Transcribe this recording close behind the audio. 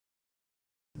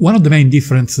One of the main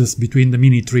differences between the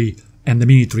Mini 3 and the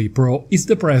Mini 3 Pro is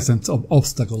the presence of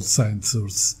obstacle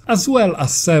sensors, as well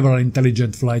as several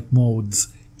intelligent flight modes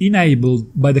enabled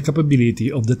by the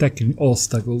capability of detecting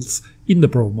obstacles in the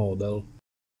Pro model.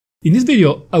 In this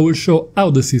video I will show how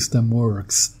the system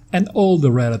works and all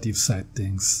the relative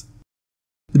settings.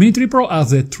 The Mini 3 Pro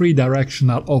has a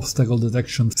 3-directional obstacle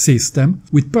detection system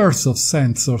with pairs of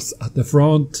sensors at the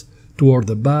front, toward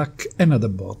the back and at the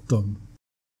bottom.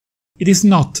 It is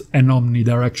not an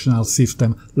omnidirectional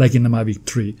system like in the Mavic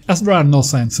 3, as there are no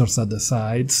sensors at the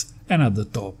sides and at the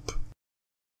top.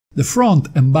 The front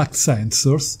and back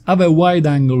sensors have a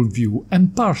wide-angle view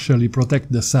and partially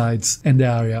protect the sides and the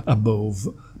area above,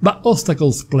 but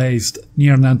obstacles placed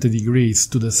near 90 degrees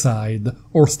to the side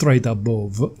or straight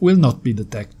above will not be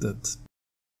detected.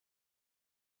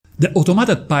 The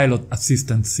automated pilot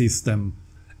assistance system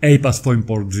APAS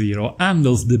 4.0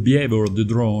 handles the behavior of the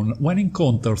drone when it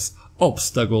encounters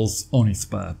obstacles on its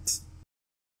path.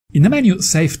 In the menu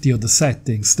Safety of the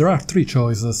settings there are 3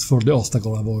 choices for the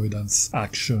obstacle avoidance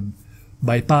action: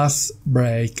 bypass,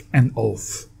 brake and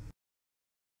off.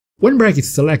 When brake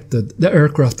is selected, the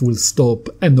aircraft will stop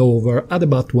and hover at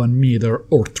about 1 meter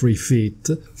or 3 feet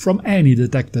from any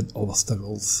detected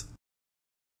obstacles.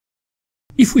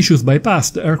 If we choose bypass,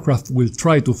 the aircraft will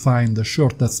try to find the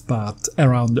shortest path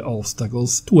around the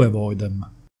obstacles to avoid them.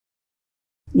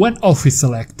 When off is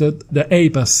selected, the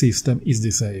APAS system is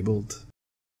disabled.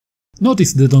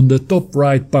 Notice that on the top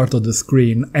right part of the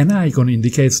screen an icon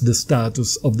indicates the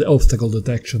status of the obstacle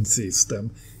detection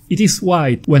system. It is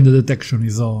white when the detection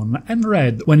is on and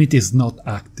red when it is not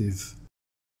active.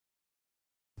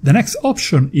 The next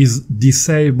option is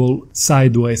Disable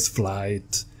Sideways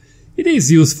Flight. It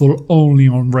is useful only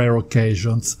on rare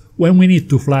occasions, when we need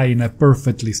to fly in a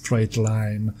perfectly straight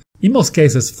line, in most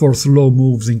cases for slow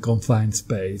moves in confined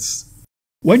space.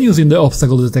 When using the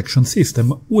obstacle detection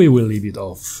system, we will leave it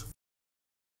off.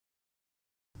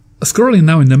 Scrolling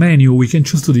now in the menu, we can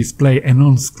choose to display an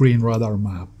on-screen radar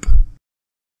map.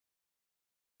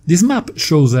 This map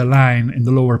shows a line in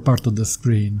the lower part of the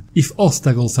screen if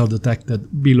obstacles are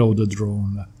detected below the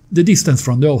drone. The distance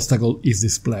from the obstacle is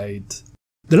displayed.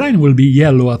 The line will be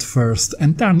yellow at first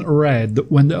and turn red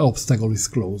when the obstacle is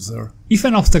closer. If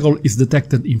an obstacle is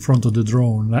detected in front of the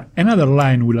drone, another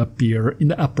line will appear in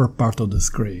the upper part of the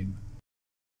screen.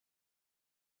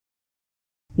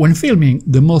 When filming,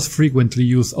 the most frequently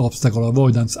used obstacle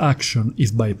avoidance action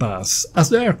is bypass, as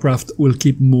the aircraft will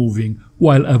keep moving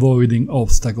while avoiding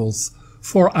obstacles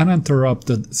for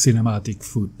uninterrupted cinematic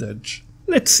footage.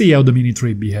 Let's see how the Mini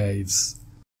 3 behaves.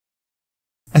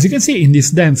 As you can see in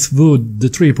this dense wood, the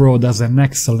 3 Pro does an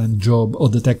excellent job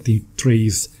of detecting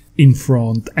trees in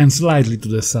front and slightly to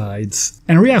the sides,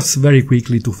 and reacts very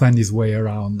quickly to find his way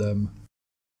around them.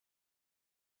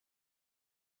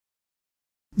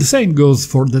 The same goes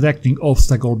for detecting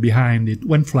obstacles behind it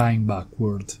when flying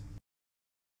backward.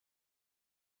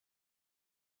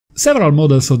 Several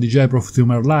models of DJI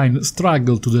Prosumer line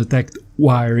struggle to detect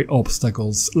wiry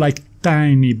obstacles like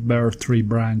tiny bare tree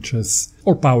branches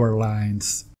or power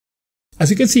lines.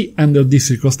 As you can see, under these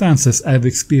circumstances I have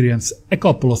experienced a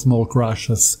couple of small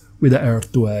crashes with the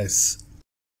R2S.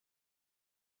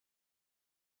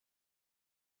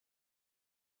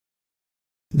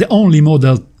 The only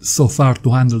model so far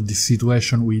to handle this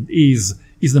situation with ease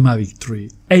is the Mavic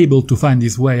 3, able to find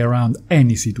its way around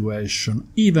any situation,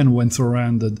 even when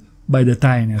surrounded by the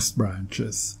tiniest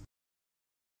branches.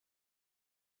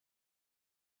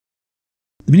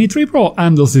 The Mini 3 Pro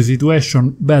handles the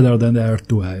situation better than the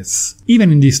R2S.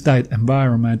 Even in this tight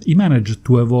environment, he managed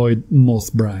to avoid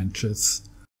most branches.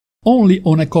 Only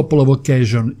on a couple of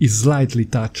occasions he slightly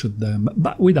touched them,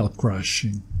 but without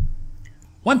crashing.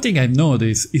 One thing I've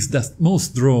noticed is that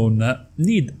most drones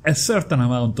need a certain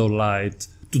amount of light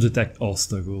to detect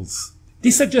obstacles.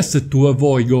 This suggested to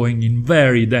avoid going in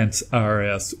very dense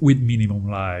areas with minimum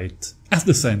light, as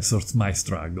the sensors might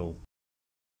struggle.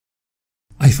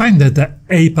 I find that the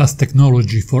APAS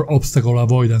technology for obstacle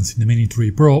avoidance in the Mini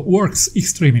 3 Pro works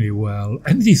extremely well,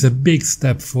 and it is a big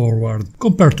step forward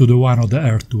compared to the one of the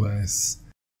R2S.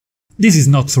 This is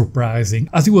not surprising,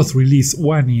 as it was released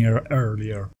 1 year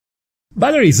earlier.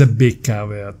 But there is a big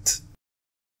caveat.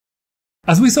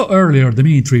 As we saw earlier, the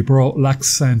Mini 3 Pro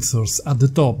lacks sensors at the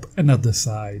top and at the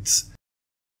sides.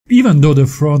 Even though the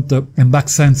front and back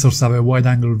sensors have a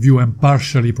wide-angle view and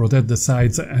partially protect the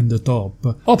sides and the top,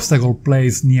 obstacle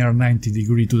placed near 90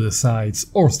 degrees to the sides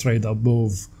or straight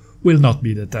above will not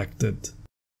be detected.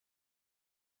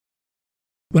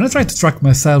 When I try to track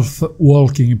myself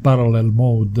walking in parallel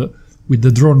mode, with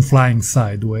the drone flying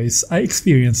sideways, I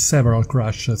experience several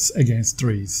crashes against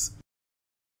trees.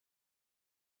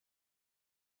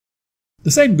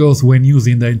 The same goes when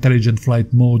using the Intelligent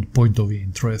Flight Mode point of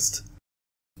interest.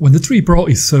 When the 3 Pro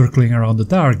is circling around the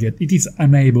target, it is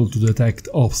unable to detect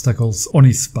obstacles on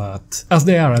its path, as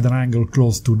they are at an angle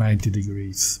close to 90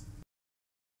 degrees.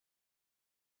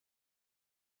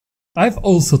 I've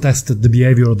also tested the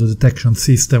behavior of the detection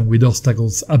system with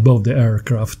obstacles above the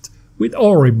aircraft, with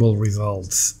horrible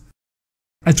results.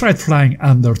 I tried flying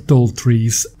under tall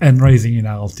trees and rising in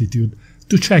altitude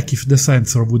to check if the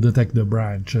sensor would detect the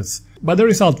branches, but the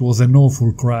result was an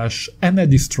awful crash and a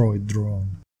destroyed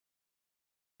drone.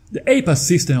 The APAS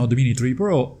system of the Mini 3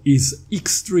 Pro is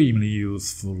extremely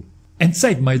useful, and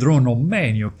saved my drone on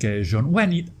many occasions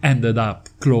when it ended up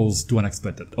close to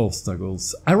unexpected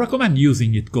obstacles. I recommend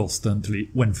using it constantly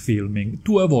when filming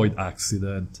to avoid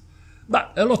accident.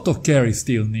 But a lot of care is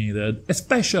still needed,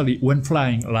 especially when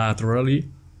flying laterally,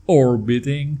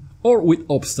 orbiting, or with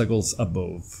obstacles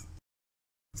above.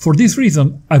 For this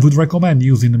reason, I would recommend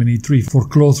using the Mini 3 for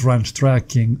close-range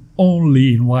tracking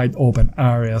only in wide open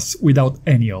areas without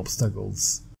any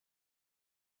obstacles.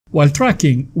 While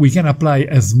tracking, we can apply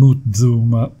a smooth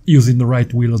zoom using the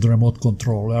right wheel of the remote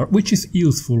controller, which is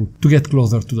useful to get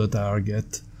closer to the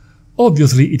target.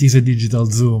 Obviously it is a digital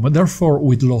zoom, therefore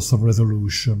with loss of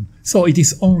resolution, so it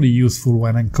is only useful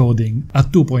when encoding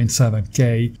at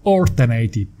 2.7K or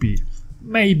 1080p,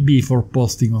 maybe for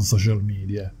posting on social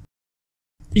media.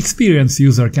 Experienced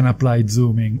user can apply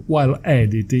zooming while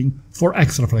editing for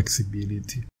extra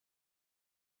flexibility.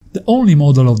 The only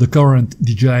model of the current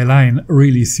DJI line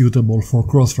really suitable for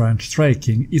cross-range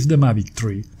tracking is the Mavic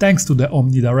 3, thanks to the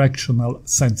omnidirectional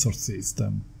sensor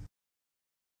system.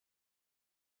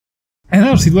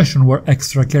 Another situation where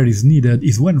extra care is needed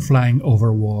is when flying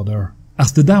over water,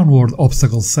 as the downward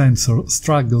obstacle sensor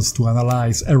struggles to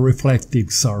analyze a reflective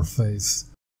surface.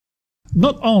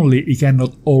 Not only it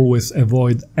cannot always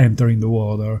avoid entering the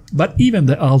water, but even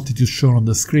the altitude shown on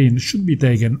the screen should be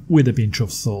taken with a pinch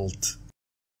of salt.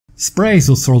 Sprays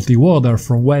of salty water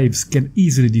from waves can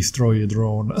easily destroy a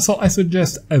drone, so I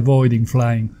suggest avoiding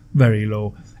flying very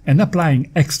low and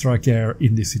applying extra care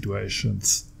in these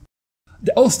situations.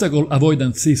 The obstacle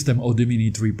avoidance system of the Mini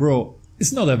 3 Pro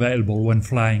is not available when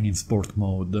flying in sport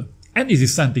mode, and this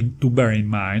is something to bear in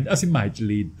mind as it might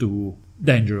lead to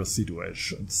dangerous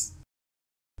situations.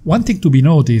 One thing to be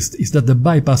noticed is that the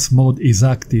bypass mode is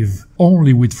active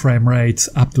only with frame rates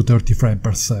up to 30 frames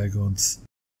per second.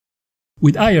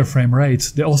 With higher frame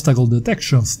rates, the obstacle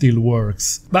detection still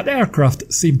works, but the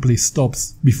aircraft simply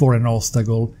stops before an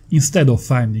obstacle instead of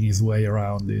finding its way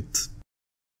around it.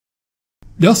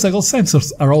 The obstacle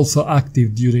sensors are also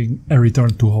active during a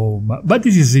return to home, but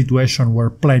this is a situation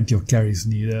where plenty of care is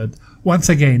needed, once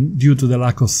again due to the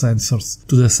lack of sensors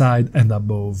to the side and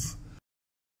above.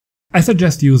 I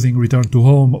suggest using return to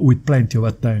home with plenty of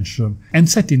attention and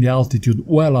setting the altitude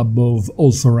well above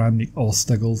all surrounding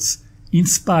obstacles, in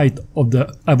spite of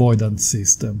the avoidance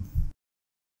system.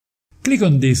 Click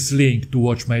on this link to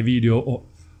watch my video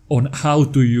on how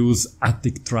to use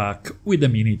Attic Track with the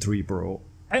Mini 3 Pro.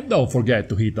 And don't forget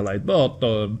to hit the like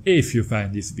button if you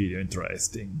find this video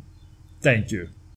interesting. Thank you.